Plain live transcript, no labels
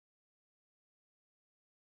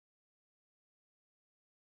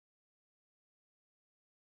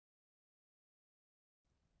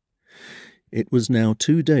It was now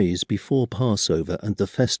 2 days before Passover and the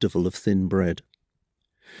festival of thin bread.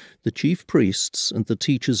 The chief priests and the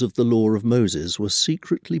teachers of the law of Moses were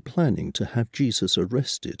secretly planning to have Jesus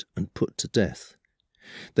arrested and put to death.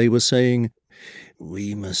 They were saying,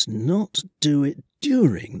 "We must not do it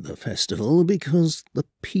during the festival because the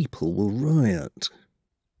people will riot."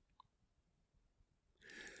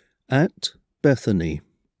 At Bethany.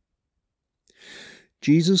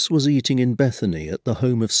 Jesus was eating in Bethany at the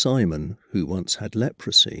home of Simon, who once had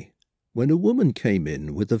leprosy, when a woman came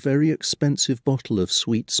in with a very expensive bottle of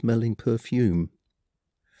sweet-smelling perfume.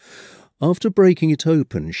 After breaking it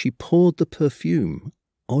open, she poured the perfume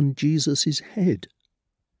on Jesus' head.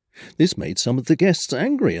 This made some of the guests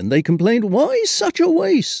angry, and they complained, "Why such a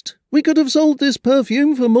waste? We could have sold this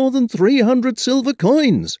perfume for more than 300 silver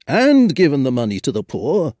coins and given the money to the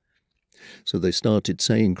poor." So they started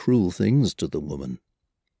saying cruel things to the woman.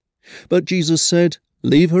 But Jesus said,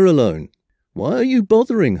 "Leave her alone. Why are you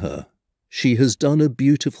bothering her? She has done a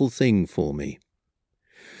beautiful thing for me.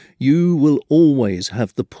 You will always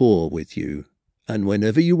have the poor with you, and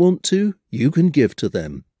whenever you want to, you can give to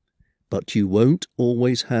them. But you won't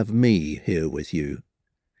always have me here with you.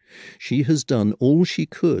 She has done all she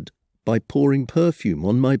could by pouring perfume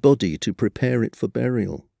on my body to prepare it for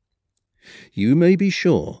burial. You may be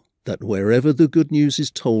sure that wherever the good news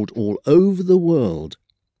is told all over the world,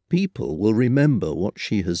 people will remember what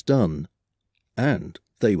she has done, and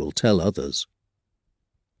they will tell others."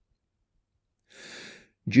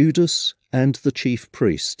 Judas and the chief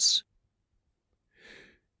priests.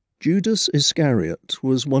 Judas Iscariot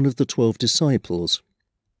was one of the 12 disciples.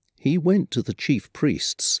 He went to the chief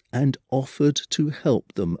priests and offered to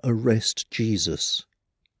help them arrest Jesus.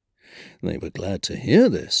 They were glad to hear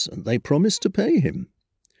this, and they promised to pay him.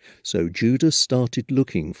 So Judas started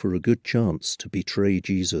looking for a good chance to betray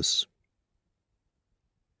Jesus.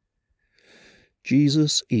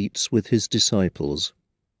 Jesus eats with his disciples.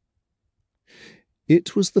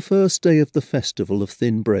 It was the first day of the festival of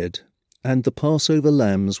thin bread, and the Passover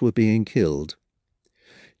lambs were being killed.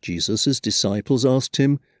 Jesus' disciples asked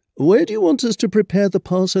him, "Where do you want us to prepare the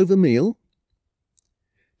Passover meal?"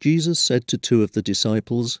 Jesus said to 2 of the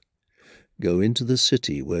disciples, "Go into the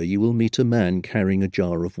city where you will meet a man carrying a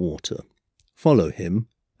jar of water. Follow him,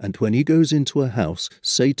 and when he goes into a house,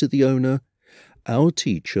 say to the owner, 'Our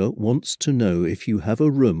teacher wants to know if you have a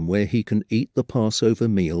room where he can eat the Passover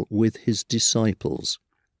meal with his disciples.'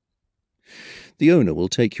 The owner will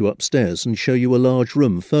take you upstairs and show you a large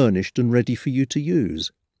room furnished and ready for you to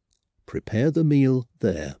use. Prepare the meal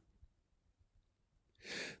there."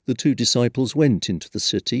 The 2 disciples went into the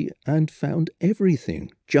city and found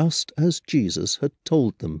everything just as Jesus had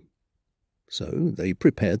told them. So they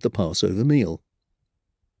prepared the Passover meal.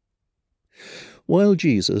 While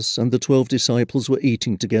Jesus and the 12 disciples were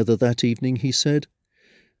eating together that evening, he said,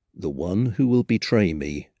 "The one who will betray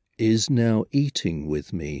me is now eating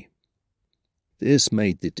with me." This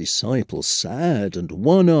made the disciples sad, and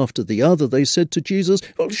one after the other they said to Jesus,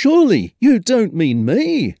 "Well, surely you don't mean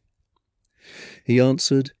me?" He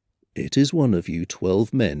answered, "It is one of you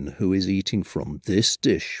 12 men who is eating from this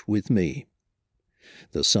dish with me.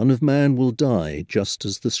 The Son of Man will die just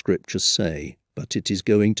as the Scriptures say, but it is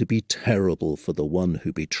going to be terrible for the one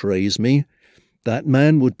who betrays me. That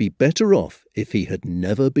man would be better off if he had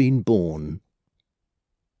never been born."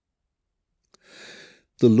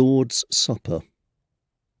 The Lord's Supper.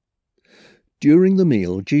 During the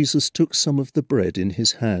meal, Jesus took some of the bread in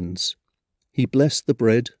his hands. He blessed the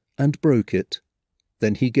bread and broke it.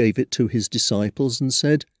 Then he gave it to his disciples and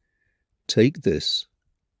said, "Take this.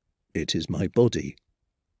 It is my body."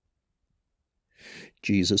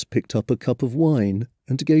 Jesus picked up a cup of wine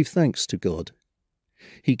and gave thanks to God.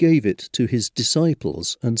 He gave it to his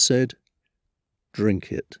disciples and said,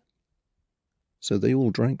 "Drink it." So they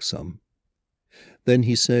all drank some. Then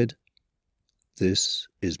he said, "This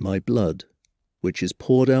is my blood, which is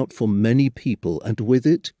poured out for many people, and with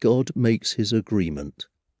it God makes his agreement.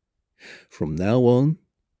 From now on,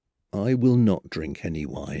 I will not drink any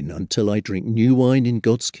wine until I drink new wine in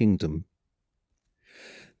God's kingdom."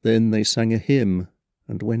 Then they sang a hymn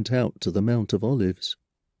and went out to the Mount of Olives.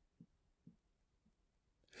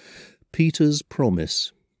 Peter's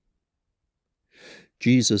promise.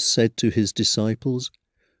 Jesus said to his disciples,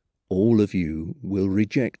 "All of you will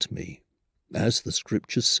reject me, as the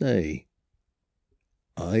Scriptures say.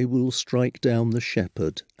 I will strike down the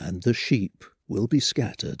shepherd, and the sheep will be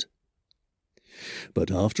scattered.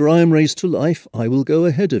 But after I am raised to life, I will go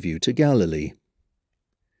ahead of you to Galilee."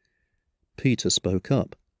 Peter spoke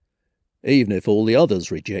up, "Even if all the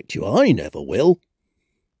others reject you, I never will."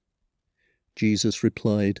 Jesus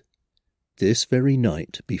replied, this very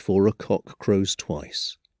night, before a cock crows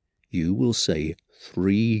twice, you will say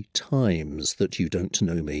 3 times that you don't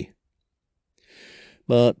know me."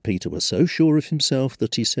 But Peter was so sure of himself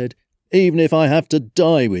that he said, "Even if I have to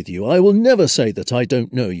die with you, I will never say that I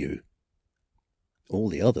don't know you." All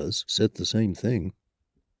the others said the same thing.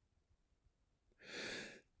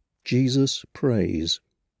 Jesus prays.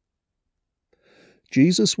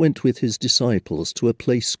 Jesus went with his disciples to a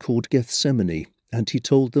place called Gethsemane, and he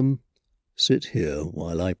told them, "Sit here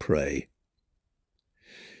while I pray."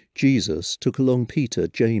 Jesus took along Peter,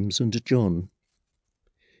 James, and John.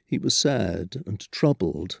 He was sad and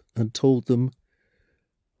troubled, and told them,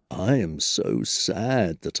 "I am so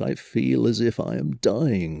sad that I feel as if I am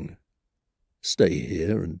dying. Stay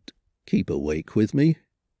here and keep awake with me."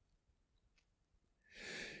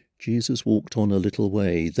 Jesus walked on a little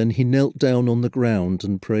way, then he knelt down on the ground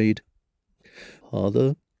and prayed,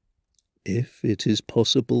 "Father, if it is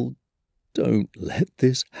possible, don't let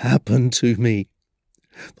this happen to me.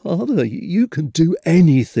 Father, you can do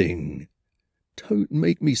anything. Don't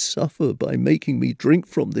make me suffer by making me drink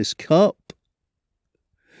from this cup.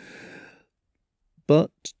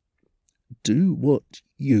 But do what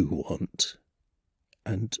you want,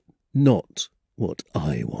 and not what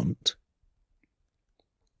I want."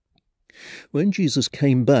 When Jesus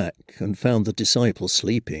came back and found the disciples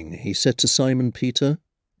sleeping, he said to Simon Peter,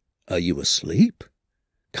 "Are you asleep?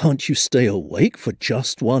 Can't you stay awake for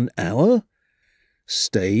just 1 hour?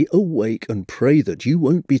 Stay awake and pray that you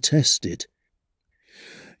won't be tested.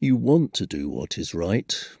 You want to do what is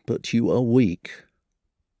right, but you are weak."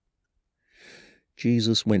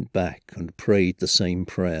 Jesus went back and prayed the same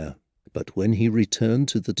prayer, but when he returned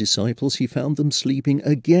to the disciples, he found them sleeping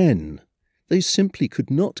again. They simply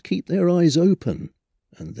could not keep their eyes open,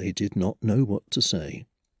 and they did not know what to say.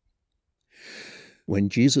 When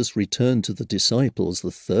Jesus returned to the disciples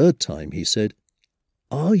the 3rd time, he said,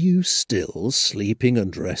 "Are you still sleeping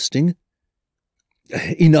and resting?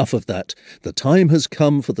 Enough of that. The time has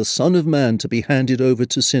come for the Son of Man to be handed over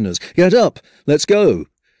to sinners. Get up, let's go.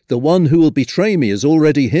 The one who will betray me is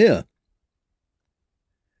already here."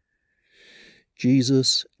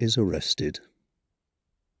 Jesus is arrested.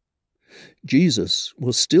 Jesus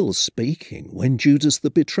was still speaking when Judas the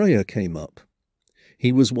betrayer came up.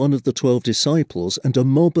 He was one of the 12 disciples, and a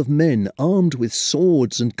mob of men armed with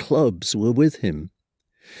swords and clubs were with him.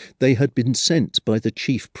 They had been sent by the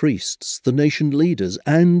chief priests, the nation leaders,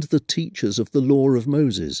 and the teachers of the law of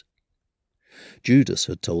Moses. Judas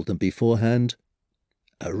had told them beforehand,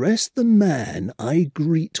 "Arrest the man I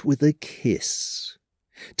greet with a kiss.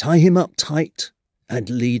 Tie him up tight and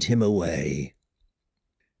lead him away."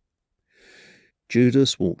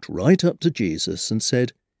 Judas walked right up to Jesus and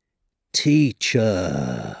said,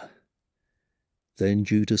 "Teacher." Then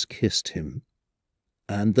Judas kissed him,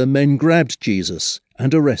 and the men grabbed Jesus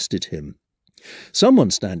and arrested him.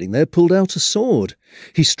 Someone standing there pulled out a sword.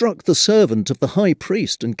 He struck the servant of the high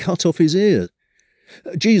priest and cut off his ear.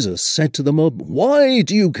 Jesus said to the mob, "Why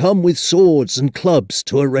do you come with swords and clubs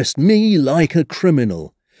to arrest me like a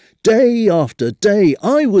criminal? Day after day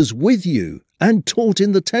I was with you and taught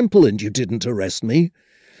in the temple, and you didn't arrest me.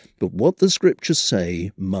 But what the scriptures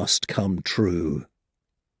say must come true."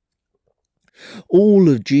 All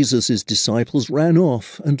of Jesus' disciples ran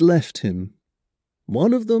off and left him.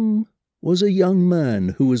 One of them was a young man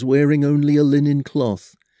who was wearing only a linen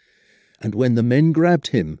cloth, and when the men grabbed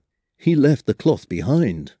him, he left the cloth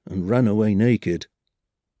behind and ran away naked.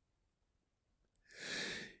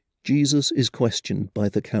 Jesus is questioned by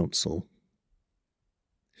the council.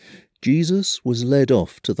 Jesus was led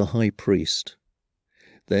off to the high priest.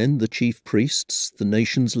 Then the chief priests, the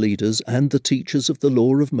nation's leaders, and the teachers of the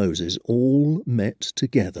law of Moses all met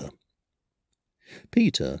together.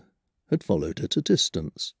 Peter had followed at a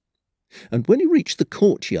distance, and when he reached the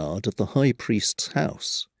courtyard of the high priest's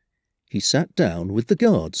house, he sat down with the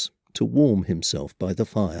guards to warm himself by the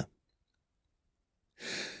fire.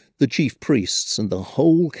 The chief priests and the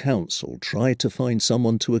whole council tried to find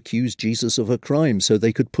someone to accuse Jesus of a crime so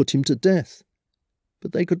they could put him to death,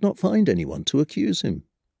 but they could not find anyone to accuse him.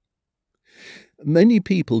 Many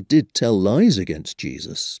people did tell lies against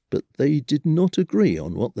Jesus, but they did not agree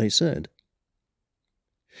on what they said.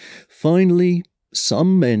 Finally,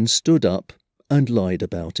 some men stood up and lied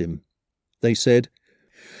about him. They said,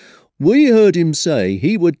 "We heard him say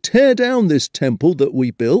he would tear down this temple that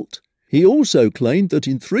we built. He also claimed that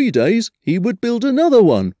in 3 days he would build another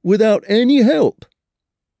one without any help."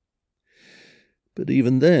 But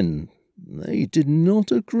even then, they did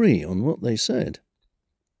not agree on what they said.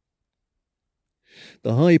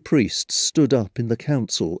 The high priest stood up in the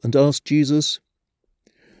council and asked Jesus,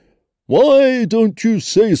 "Why don't you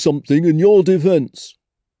say something in your defense?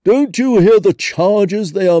 Don't you hear the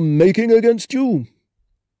charges they are making against you?"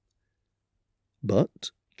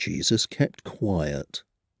 But Jesus kept quiet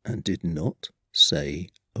and did not say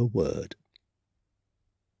a word.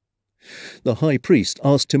 The high priest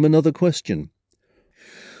asked him another question.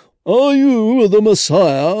 "Are you the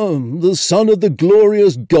Messiah, the Son of the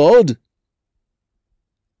glorious God?"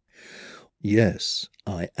 "Yes,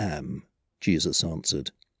 I am," Jesus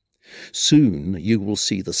answered. "Soon you will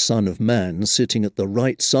see the Son of Man sitting at the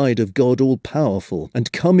right side of God all-powerful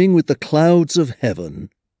and coming with the clouds of heaven."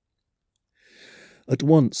 At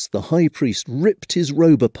once the high priest ripped his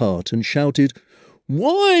robe apart and shouted,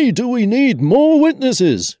 "Why do we need more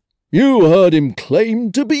witnesses? You heard him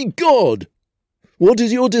claim to be God. What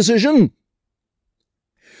is your decision?"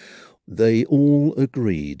 They all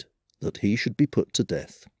agreed that he should be put to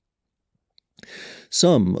death.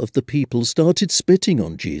 Some of the people started spitting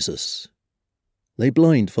on Jesus. They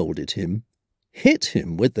blindfolded him, hit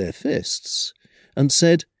him with their fists, and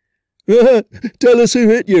said, "Tell us who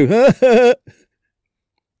hit you."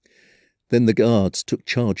 Then the guards took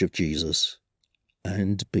charge of Jesus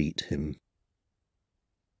and beat him.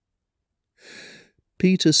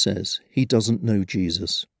 Peter says he doesn't know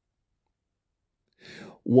Jesus.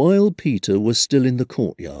 While Peter was still in the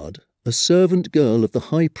courtyard, a servant girl of the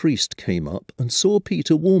high priest came up and saw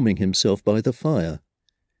Peter warming himself by the fire.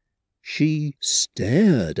 She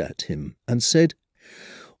stared at him and said,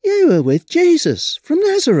 "You were with Jesus from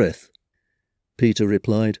Nazareth." Peter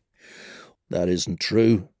replied, "That isn't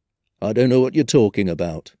true. I don't know what you're talking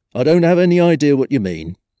about. I don't have any idea what you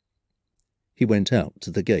mean." He went out to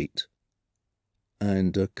the gate,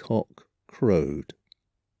 and a cock crowed.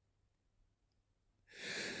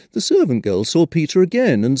 The servant girl saw Peter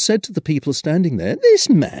again and said to the people standing there, "This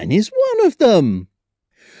man is one of them."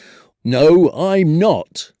 "No, I'm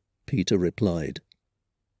not," Peter replied.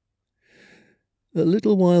 A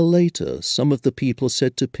little while later, some of the people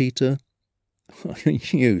said to Peter,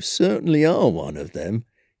 "You certainly are one of them.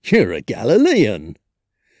 You're a Galilean."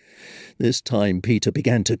 This time Peter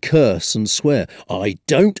began to curse and swear, "I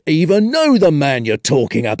don't even know the man you're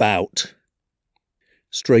talking about."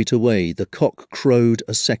 Straight away the cock crowed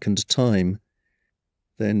a second time.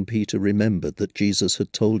 Then Peter remembered that Jesus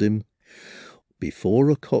had told him, "Before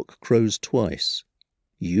a cock crows twice,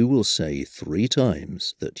 you will say 3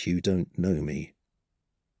 times that you don't know me."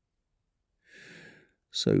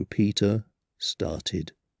 So Peter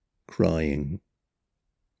started crying.